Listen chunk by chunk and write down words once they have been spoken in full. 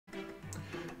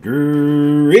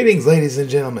Greetings, ladies and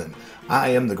gentlemen. I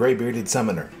am the Gray-Bearded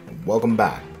Summoner, and welcome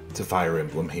back to Fire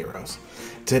Emblem Heroes.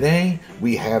 Today,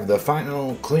 we have the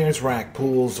final clearance rack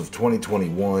pools of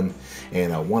 2021,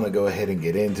 and I want to go ahead and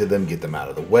get into them, get them out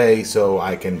of the way, so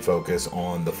I can focus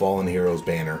on the Fallen Heroes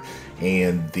banner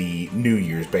and the New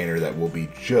Year's banner that will be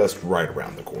just right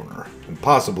around the corner, and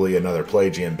possibly another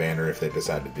Pelagian banner if they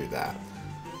decide to do that.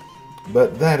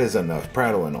 But that is enough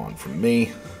prattling on from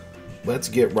me. Let's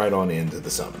get right on into the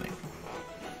summoning.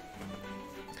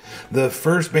 The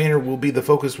first banner will be the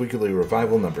Focus Weekly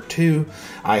Revival number 2.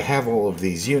 I have all of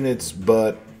these units,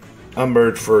 but a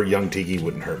merge for Young Tiki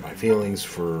wouldn't hurt my feelings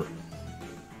for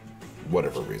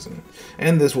whatever reason.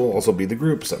 And this will also be the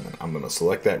group summon. I'm going to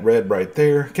select that red right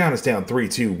there, count us down 3,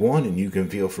 2, 1, and you can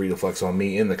feel free to flex on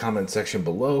me in the comment section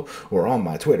below or on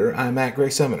my Twitter. I'm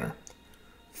 @GraySummoner.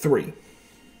 3,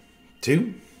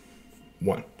 2,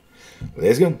 1.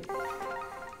 Let's go.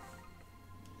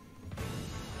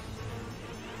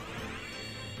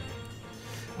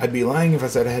 I'd be lying if I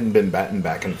said I hadn't been batting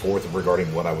back and forth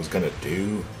regarding what I was going to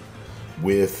do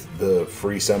with the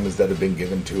free summons that have been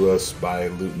given to us by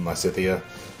Loot and Lysithea.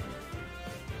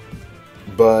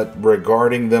 But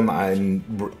regarding them,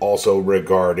 I'm also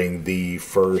regarding the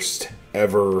first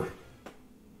ever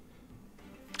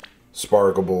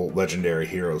Sparkable Legendary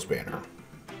Heroes banner.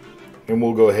 And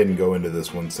we'll go ahead and go into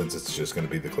this one since it's just going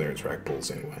to be the clearance rack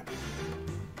pulls anyway.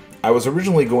 I was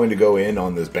originally going to go in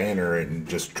on this banner and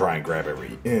just try and grab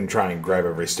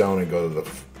every stone and go to the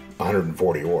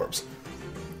 140 orbs.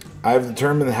 I've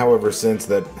determined, however, since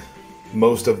that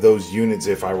most of those units,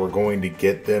 if I were going to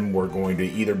get them, were going to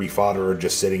either be fodder or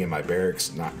just sitting in my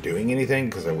barracks not doing anything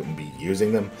because I wouldn't be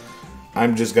using them.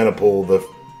 I'm just going to pull the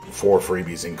 4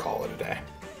 freebies and call it a day.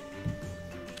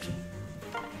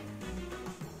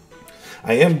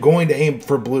 I am going to aim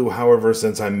for blue, however,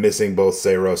 since I'm missing both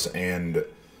Seiros and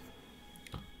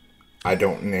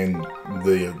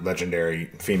the legendary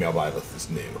female Byleth is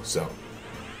new, so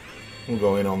we'll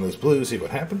go in on this blue, see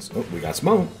what happens. Oh, we got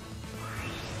smoke.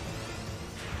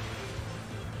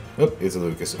 Oh, it's a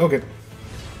Lucas. Okay.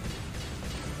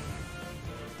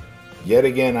 Yet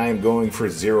again, I am going for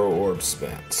 0 orbs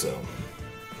spent, so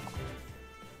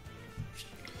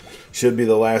should be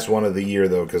the last one of the year,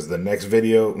 though, because the next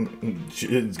video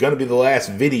is going to be the last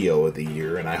video of the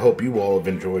year, and I hope you all have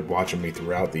enjoyed watching me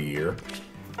throughout the year.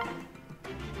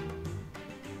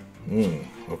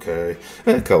 Okay.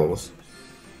 Colorless.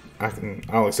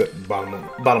 I'll accept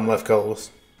bottom left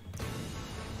colorless.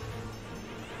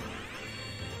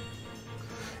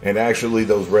 And actually,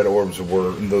 those red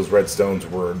stones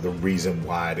were the reason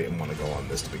why I didn't want to go on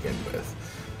this to begin with.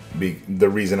 The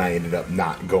reason I ended up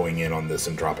not going in on this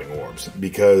and dropping orbs,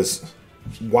 because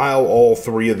while all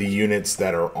 3 of the units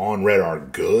that are on red are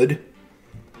good,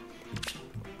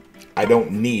 I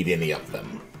don't need any of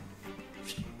them.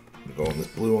 Go on this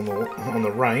blue on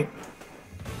the right,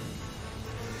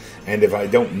 and if I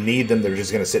don't need them, they're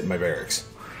just going to sit in my barracks,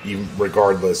 even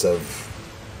regardless of.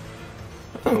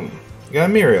 Oh, got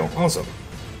a Muriel, awesome.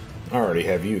 I already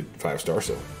have you 5-star,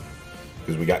 so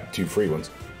because we got 2 free ones.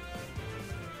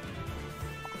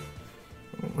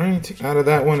 All right, out of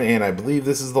that one, and I believe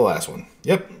this is the last one.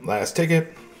 Yep, last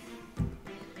ticket.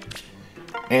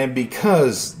 And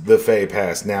because the Fey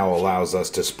Pass now allows us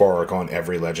to spark on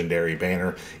every legendary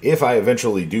banner, if I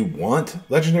eventually do want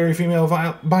legendary female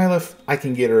Byleth, I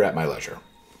can get her at my leisure.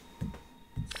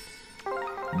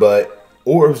 But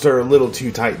orbs are a little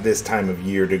too tight this time of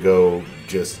year to go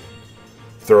just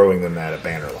throwing them at a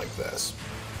banner like this.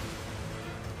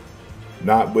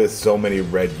 Not with so many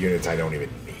red units I don't even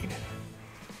need.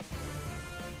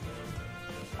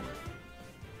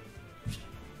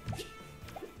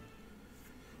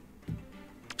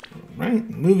 Right,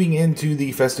 moving into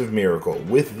the Festive Miracle.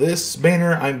 With this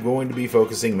banner, I'm going to be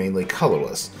focusing mainly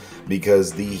colorless,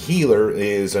 because the healer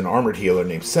is an armored healer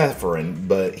named Sephirin,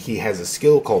 but he has a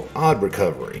skill called Odd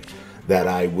Recovery that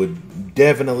I would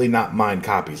definitely not mind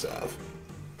copies of.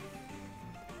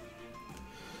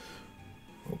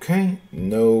 Okay,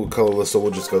 no colorless, so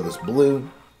we'll just go this blue.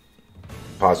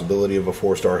 Possibility of a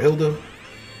 4-star Hilda.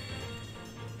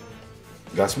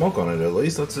 Got smoke on it at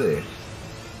least, let's see.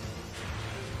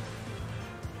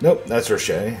 Nope, that's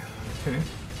Rocher. Okay.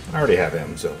 I already have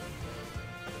him, so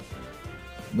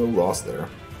no loss there.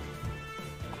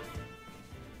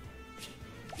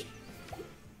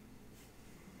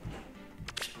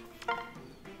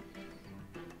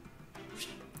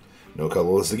 No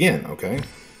colorless again, okay.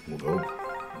 We'll go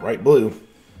right blue.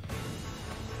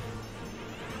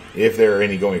 If there are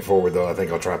any going forward, though, I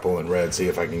think I'll try pulling red, see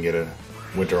if I can get a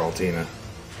Winter Altina.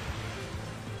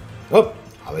 Oh,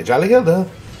 Holly Jolly Hilda.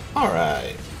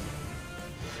 Alright.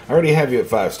 I already have you at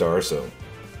 5 stars, so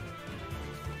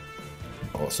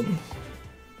awesome.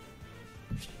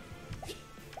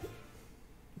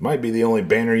 Might be the only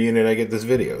banner unit I get this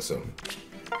video, so.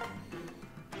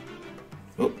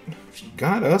 Oh,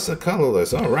 got us a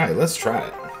colorless. Alright, let's try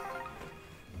it.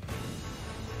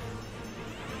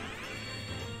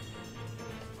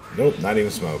 Nope, not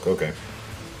even smoke. Okay.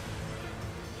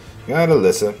 Got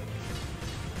Alyssa.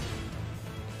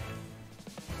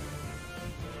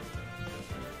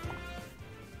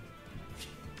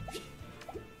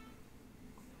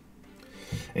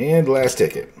 And last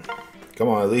ticket. Come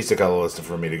on, at least a colorless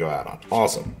for me to go out on.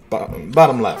 Awesome.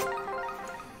 Bottom left.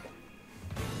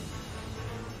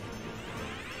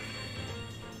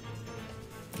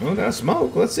 Oh, that's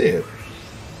smoke. Let's see it.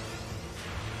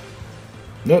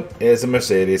 Nope, it's a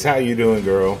Mercedes. How you doing,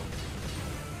 girl?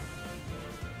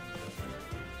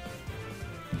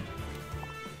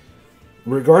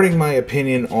 Regarding my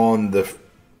opinion on the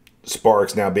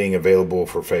Sparks now being available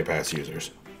for Feh Pass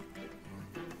users.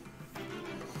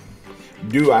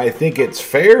 Do I think it's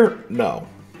fair? No.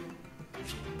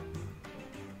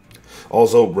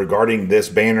 Also, regarding this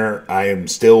banner, I am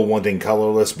still wanting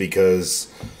colorless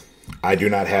because I do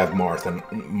not have Martha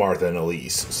and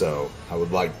Elise, so I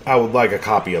would like a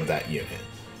copy of that unit.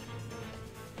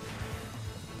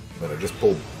 But I just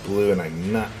pulled blue, and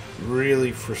I'm not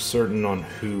really for certain on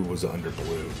who was under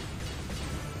blue.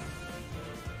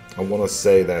 I want to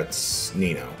say that's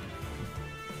Nino.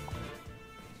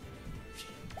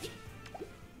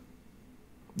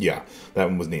 Yeah, that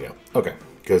one was Nino. Okay,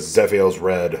 because Zephiel's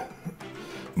red,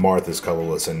 Martha's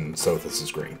colorless, and Sothis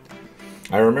is green.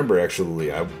 I remember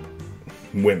actually, I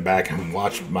went back and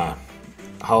watched my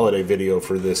holiday video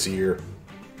for this year,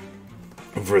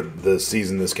 for the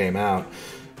season this came out,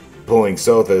 pulling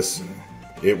Sothis.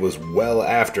 It was well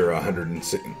after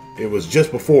 160. It was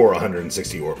just before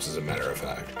 160 orbs, as a matter of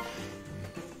fact.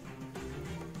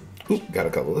 Oop, got a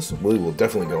colorless. We will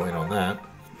definitely go in on that.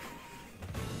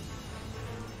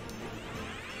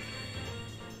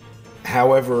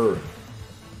 However,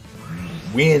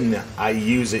 when I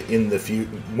use it in the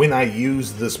when I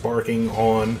use the sparking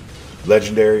on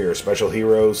legendary or special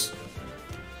heroes,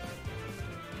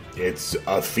 it's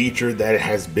a feature that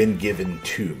has been given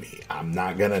to me. I'm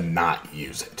not gonna not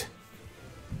use it.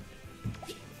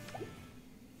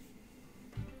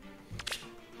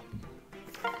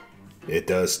 It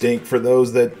does stink for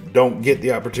those that don't get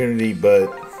the opportunity,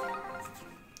 but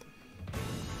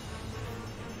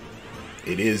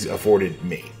it is afforded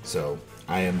me, so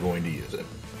I am going to use it.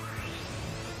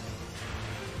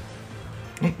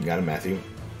 Got a Matthew.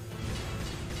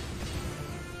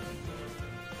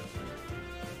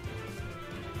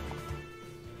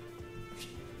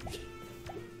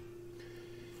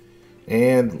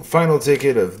 And final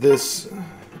ticket of this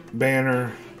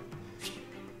banner.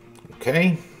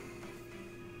 Okay.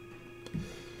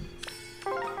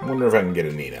 I wonder if I can get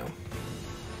a Nino.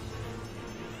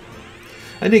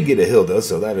 I did get a Hilda,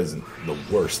 so that isn't the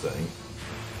worst thing.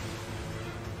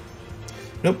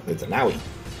 Nope, it's an Owie.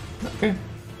 Okay,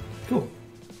 cool.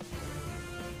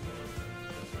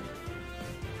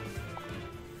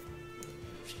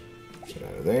 Get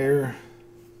out of there.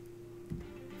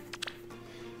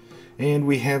 And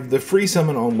we have the free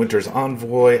summon on Winter's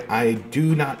Envoy. I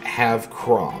do not have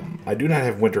Chrom. I do not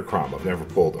have Winter Chrom. I've never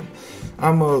pulled them.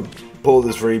 I'm going to pull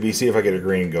this freebie, see if I get a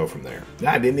green, and go from there.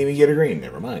 I didn't even get a green.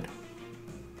 Never mind.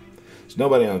 There's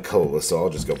nobody on colorless, so I'll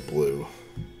just go blue.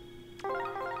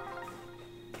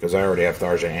 Because I already have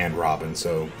Tharja and Robin,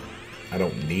 so I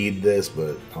don't need this,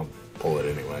 but I'll pull it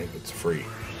anyway. It's free.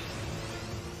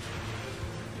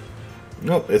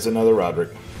 Nope, it's another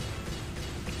Roderick.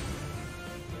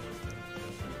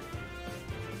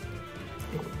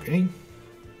 Okay.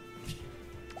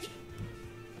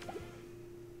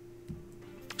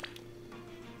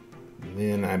 And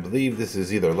then I believe this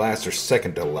is either last or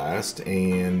second to last,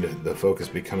 and the focus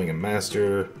becoming a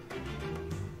master.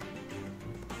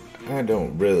 I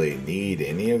don't really need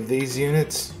any of these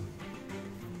units.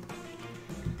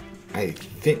 I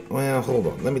think, well, hold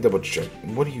on. Let me double check.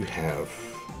 What do you have?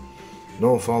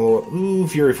 No follow-up. Ooh,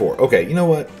 Fury 4. Okay, you know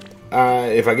what?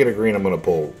 If I get a green, I'm going to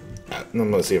pull. I'm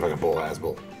going to see if I can pull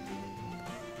Asbel.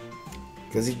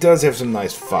 Because he does have some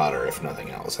nice fodder, if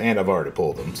nothing else. And I've already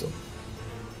pulled him, so.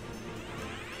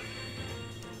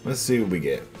 Let's see what we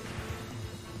get.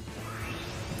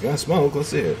 Got smoke, let's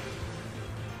see it.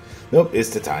 Nope, it's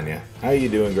Titania. How you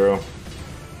doing, girl?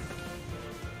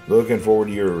 Looking forward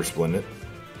to your Resplendent.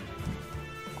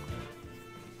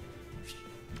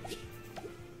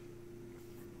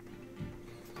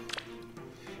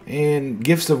 And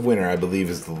Gifts of Winter, I believe,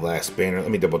 is the last banner.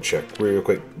 Let me double check real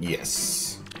quick.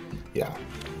 Yes. Yeah.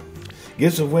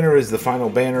 Gifts of Winter is the final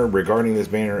banner. Regarding this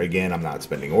banner, again, I'm not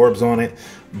spending orbs on it,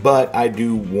 but I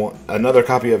do want another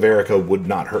copy of Erica. Would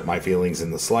not hurt my feelings in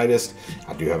the slightest.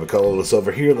 I do have a colorless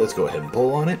over here. Let's go ahead and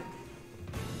pull on it.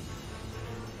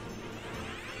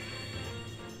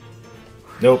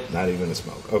 Nope, not even a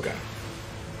smoke. Okay.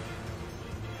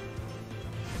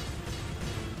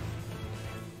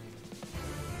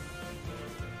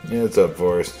 Yeah, it's up,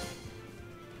 Forrest.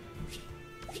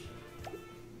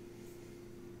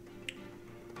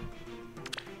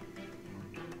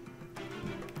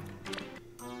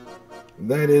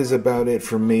 That is about it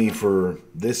for me for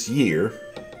this year.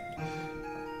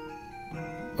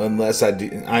 Unless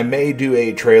I may do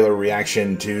a trailer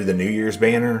reaction to the New Year's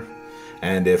banner,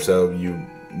 and if so,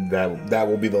 that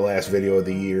will be the last video of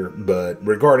the year. But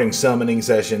regarding summoning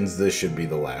sessions, this should be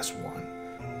the last one.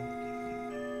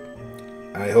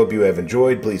 I hope you have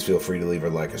enjoyed. Please feel free to leave a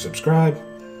like or subscribe.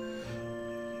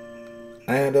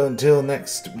 And until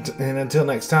next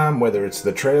time, whether it's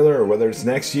the trailer or whether it's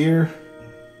next year,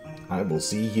 I will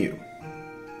see you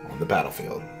on the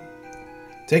battlefield.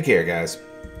 Take care, guys.